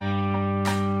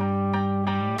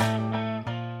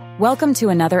Welcome to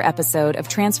another episode of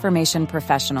Transformation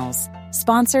Professionals,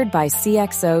 sponsored by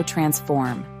CXO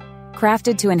Transform.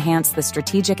 Crafted to enhance the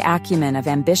strategic acumen of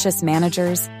ambitious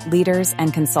managers, leaders,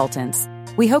 and consultants,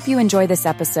 we hope you enjoy this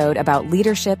episode about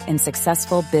leadership in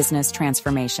successful business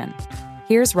transformation.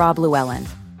 Here's Rob Llewellyn.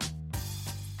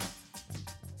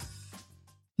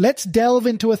 Let's delve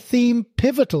into a theme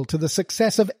pivotal to the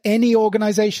success of any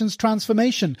organization's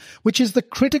transformation, which is the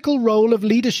critical role of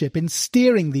leadership in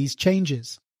steering these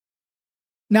changes.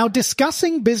 Now,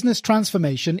 discussing business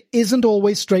transformation isn't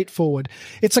always straightforward.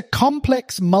 It's a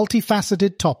complex,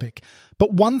 multifaceted topic.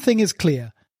 But one thing is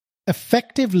clear: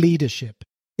 effective leadership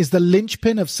is the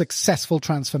linchpin of successful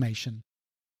transformation.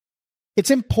 It's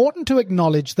important to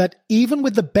acknowledge that even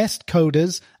with the best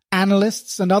coders,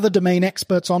 analysts, and other domain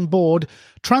experts on board,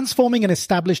 transforming an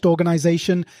established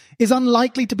organization is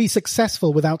unlikely to be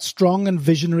successful without strong and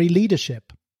visionary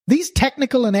leadership. These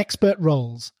technical and expert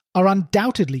roles are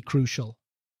undoubtedly crucial.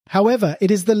 However,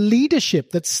 it is the leadership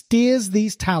that steers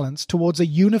these talents towards a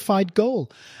unified goal,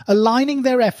 aligning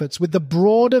their efforts with the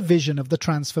broader vision of the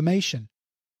transformation.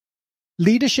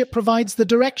 Leadership provides the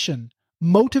direction,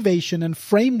 motivation, and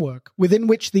framework within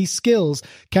which these skills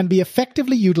can be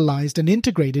effectively utilized and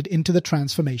integrated into the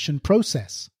transformation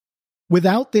process.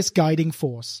 Without this guiding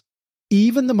force,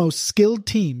 even the most skilled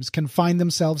teams can find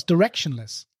themselves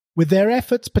directionless, with their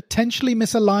efforts potentially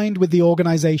misaligned with the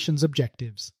organization's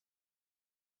objectives.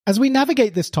 As we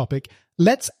navigate this topic,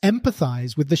 let's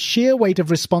empathize with the sheer weight of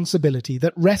responsibility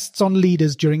that rests on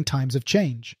leaders during times of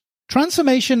change.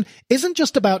 Transformation isn't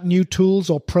just about new tools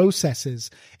or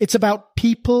processes. It's about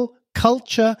people,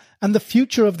 culture, and the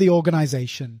future of the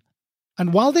organization.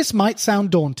 And while this might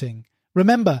sound daunting,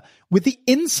 remember, with the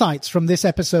insights from this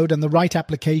episode and the right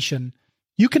application,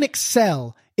 you can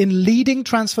excel in leading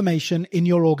transformation in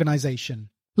your organization.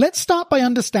 Let's start by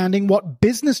understanding what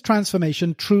business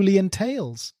transformation truly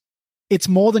entails. It's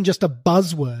more than just a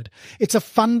buzzword. It's a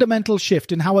fundamental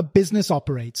shift in how a business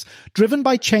operates, driven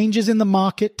by changes in the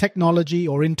market, technology,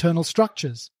 or internal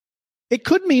structures. It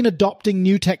could mean adopting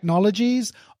new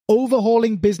technologies,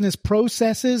 overhauling business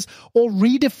processes, or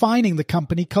redefining the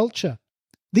company culture.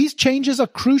 These changes are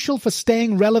crucial for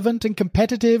staying relevant and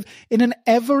competitive in an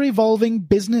ever-evolving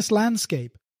business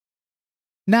landscape.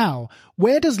 Now,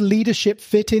 where does leadership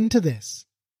fit into this?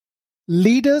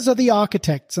 Leaders are the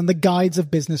architects and the guides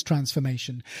of business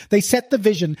transformation. They set the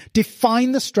vision,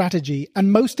 define the strategy,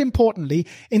 and most importantly,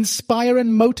 inspire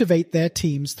and motivate their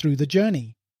teams through the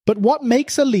journey. But what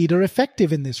makes a leader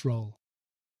effective in this role?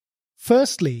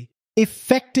 Firstly,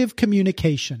 effective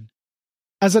communication.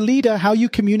 As a leader, how you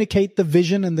communicate the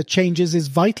vision and the changes is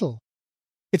vital.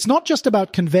 It's not just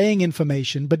about conveying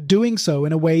information, but doing so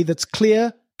in a way that's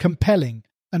clear, compelling,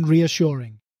 and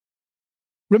reassuring.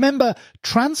 Remember,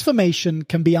 transformation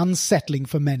can be unsettling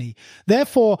for many.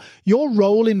 Therefore, your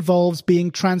role involves being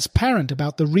transparent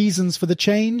about the reasons for the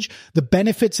change, the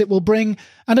benefits it will bring,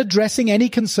 and addressing any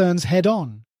concerns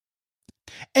head-on.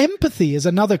 Empathy is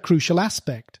another crucial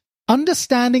aspect.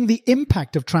 Understanding the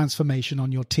impact of transformation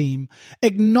on your team,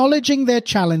 acknowledging their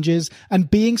challenges,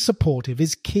 and being supportive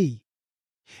is key.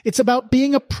 It's about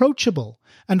being approachable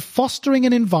and fostering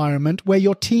an environment where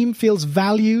your team feels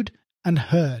valued and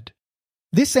heard.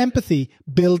 This empathy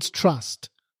builds trust,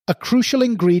 a crucial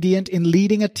ingredient in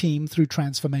leading a team through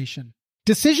transformation.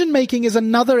 Decision-making is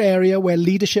another area where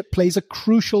leadership plays a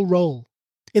crucial role.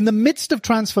 In the midst of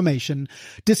transformation,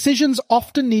 decisions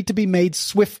often need to be made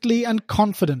swiftly and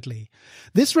confidently.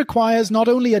 This requires not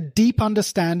only a deep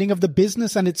understanding of the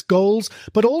business and its goals,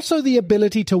 but also the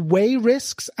ability to weigh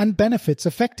risks and benefits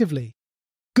effectively.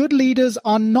 Good leaders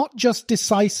are not just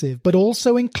decisive, but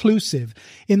also inclusive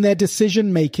in their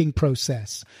decision-making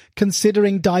process,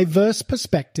 considering diverse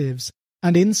perspectives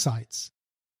and insights.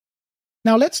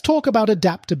 Now let's talk about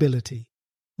adaptability.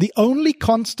 The only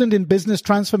constant in business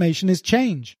transformation is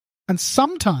change, and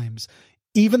sometimes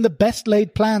even the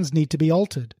best-laid plans need to be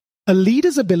altered. A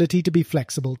leader's ability to be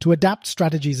flexible, to adapt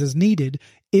strategies as needed,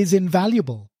 is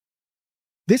invaluable.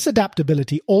 This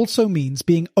adaptability also means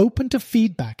being open to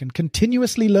feedback and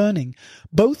continuously learning,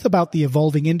 both about the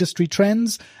evolving industry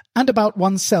trends and about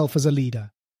oneself as a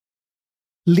leader.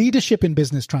 Leadership in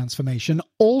business transformation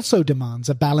also demands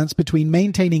a balance between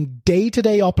maintaining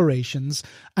day-to-day operations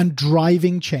and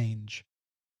driving change.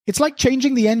 It's like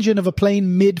changing the engine of a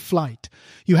plane mid-flight.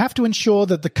 You have to ensure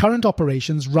that the current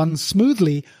operations run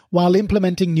smoothly while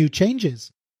implementing new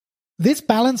changes. This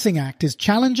balancing act is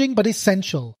challenging but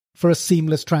essential for a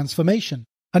seamless transformation.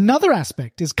 Another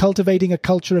aspect is cultivating a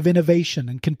culture of innovation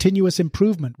and continuous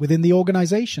improvement within the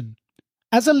organization.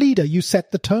 As a leader, you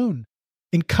set the tone.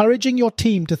 encouraging your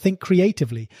team to think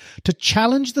creatively, to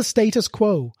challenge the status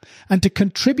quo, and to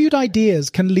contribute ideas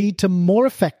can lead to more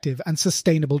effective and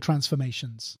sustainable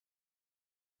transformations.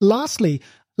 Lastly,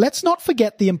 let's not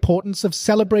forget the importance of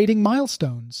celebrating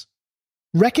milestones.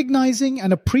 Recognizing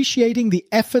and appreciating the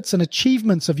efforts and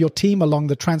achievements of your team along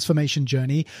the transformation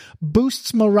journey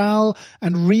boosts morale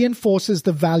and reinforces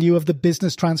the value of the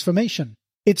business transformation.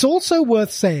 It's also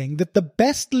worth saying that the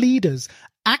best leaders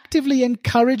actively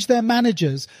encourage their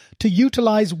managers to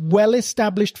utilize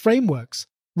well-established frameworks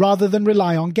rather than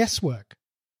rely on guesswork.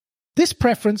 This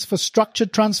preference for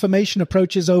structured transformation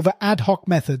approaches over ad hoc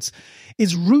methods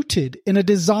is rooted in a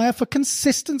desire for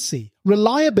consistency,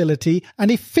 reliability,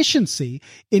 and efficiency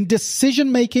in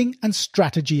decision-making and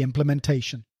strategy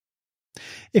implementation.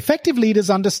 Effective leaders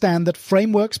understand that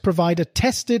frameworks provide a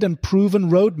tested and proven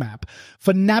roadmap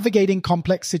for navigating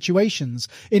complex situations,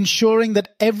 ensuring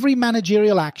that every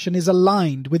managerial action is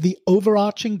aligned with the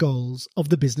overarching goals of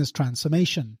the business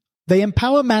transformation. They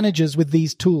empower managers with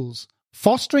these tools,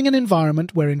 fostering an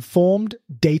environment where informed,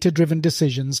 data-driven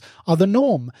decisions are the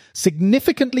norm,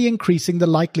 significantly increasing the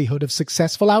likelihood of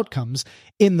successful outcomes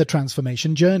in the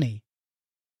transformation journey.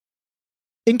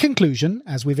 In conclusion,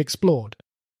 as we've explored,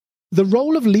 the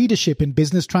role of leadership in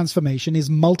business transformation is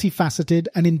multifaceted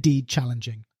and indeed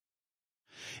challenging.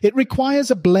 It requires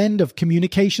a blend of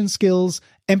communication skills,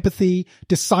 empathy,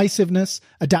 decisiveness,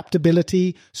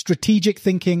 adaptability, strategic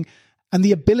thinking, and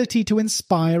the ability to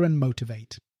inspire and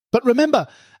motivate. But remember,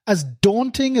 as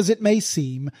daunting as it may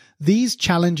seem, these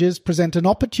challenges present an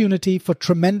opportunity for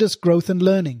tremendous growth and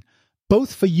learning,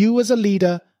 both for you as a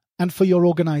leader and for your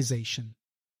organization.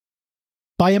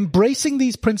 By embracing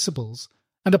these principles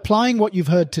and applying what you've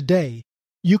heard today,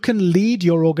 you can lead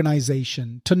your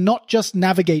organization to not just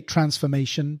navigate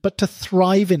transformation, but to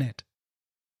thrive in it.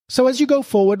 So as you go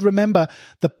forward, remember,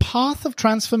 the path of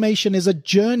transformation is a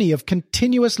journey of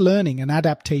continuous learning and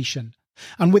adaptation.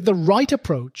 And with the right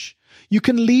approach, you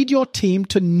can lead your team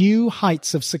to new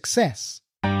heights of success.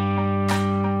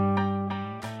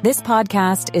 This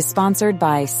podcast is sponsored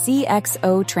by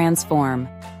CXO Transform,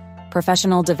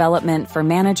 professional development for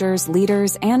managers,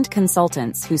 leaders, and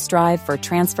consultants who strive for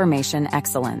transformation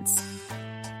excellence.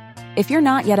 If you're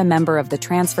not yet a member of the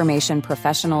Transformation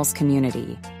Professionals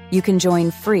community, you can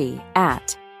join free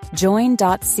at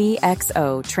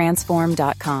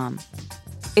join.cxotransform.com.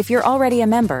 If you're already a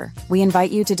member, we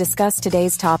invite you to discuss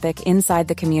today's topic inside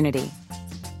the community.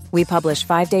 We publish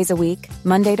 5 days a week,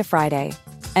 Monday to Friday,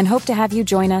 and hope to have you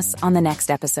join us on the next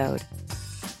episode.